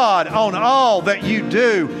of God on all that you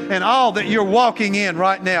do and all that you're walking in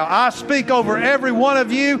right now. I speak over every one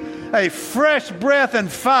of you a fresh breath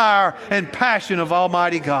and fire and passion of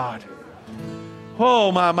Almighty God.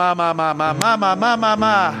 Oh, my.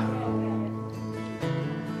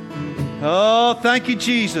 Oh, thank you,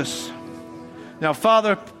 Jesus. Now,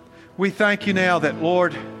 Father, we thank you now that,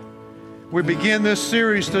 Lord, we begin this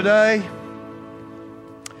series today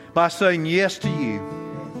by saying yes to you.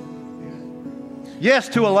 Yes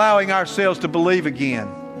to allowing ourselves to believe again,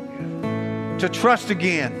 to trust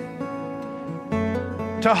again,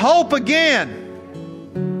 to hope again.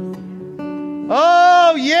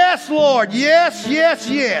 Oh, yes, Lord. Yes, yes,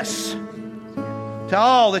 yes. To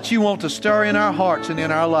all that you want to stir in our hearts and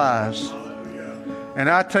in our lives. And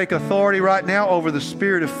I take authority right now over the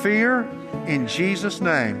spirit of fear in Jesus'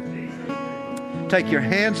 name. Take your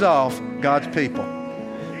hands off God's people.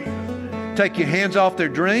 Take your hands off their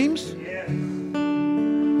dreams.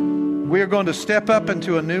 We are going to step up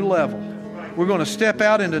into a new level. We're going to step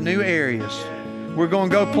out into new areas. We're going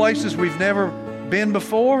to go places we've never been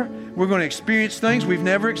before. We're going to experience things we've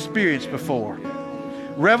never experienced before.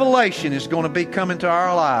 Revelation is going to be coming to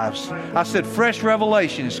our lives. I said fresh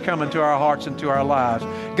revelation is coming to our hearts and to our lives.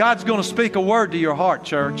 God's going to speak a word to your heart,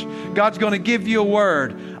 church. God's going to give you a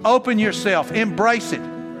word. Open yourself. Embrace it.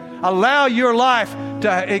 Allow your life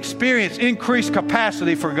to experience increased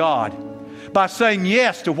capacity for God by saying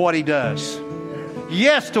yes to what He does.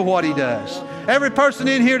 Yes to what He does. Every person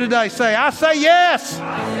in here today say, I say yes,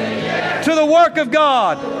 to the work of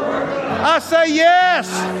God. I say yes,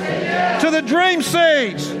 to the dream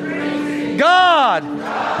seeds God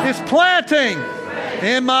is planting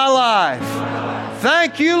in my life.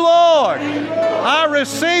 Thank you, Lord. I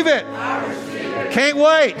receive it. Can't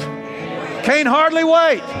wait. Can't hardly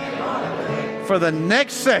wait for the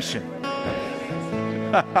next session.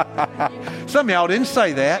 Some of y'all didn't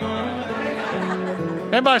say that.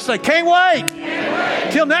 Everybody say, can't wait.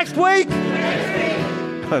 Till next week.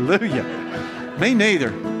 Hallelujah. Me neither.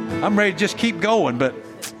 I'm ready to just keep going, but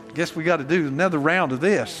I guess we got to do another round of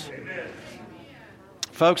this.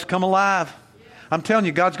 Folks, come alive. I'm telling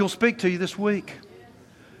you, God's going to speak to you this week.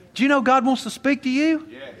 Do you know God wants to speak to you?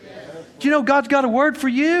 Do you know God's got a word for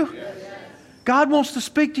you? God wants to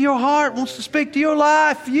speak to your heart, wants to speak to your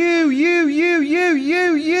life. You.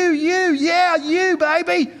 Yeah, you,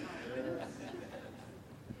 baby.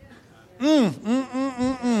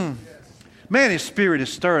 Man, His Spirit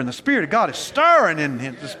is stirring. The Spirit of God is stirring in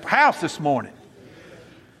this house this morning.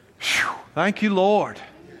 Whew. Thank you, Lord.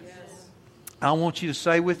 I want you to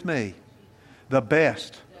say with me, the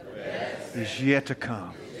best is yet to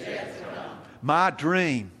come. My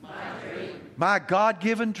dream, my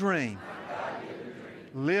God-given dream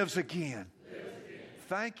lives again.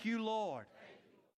 Thank you, Lord.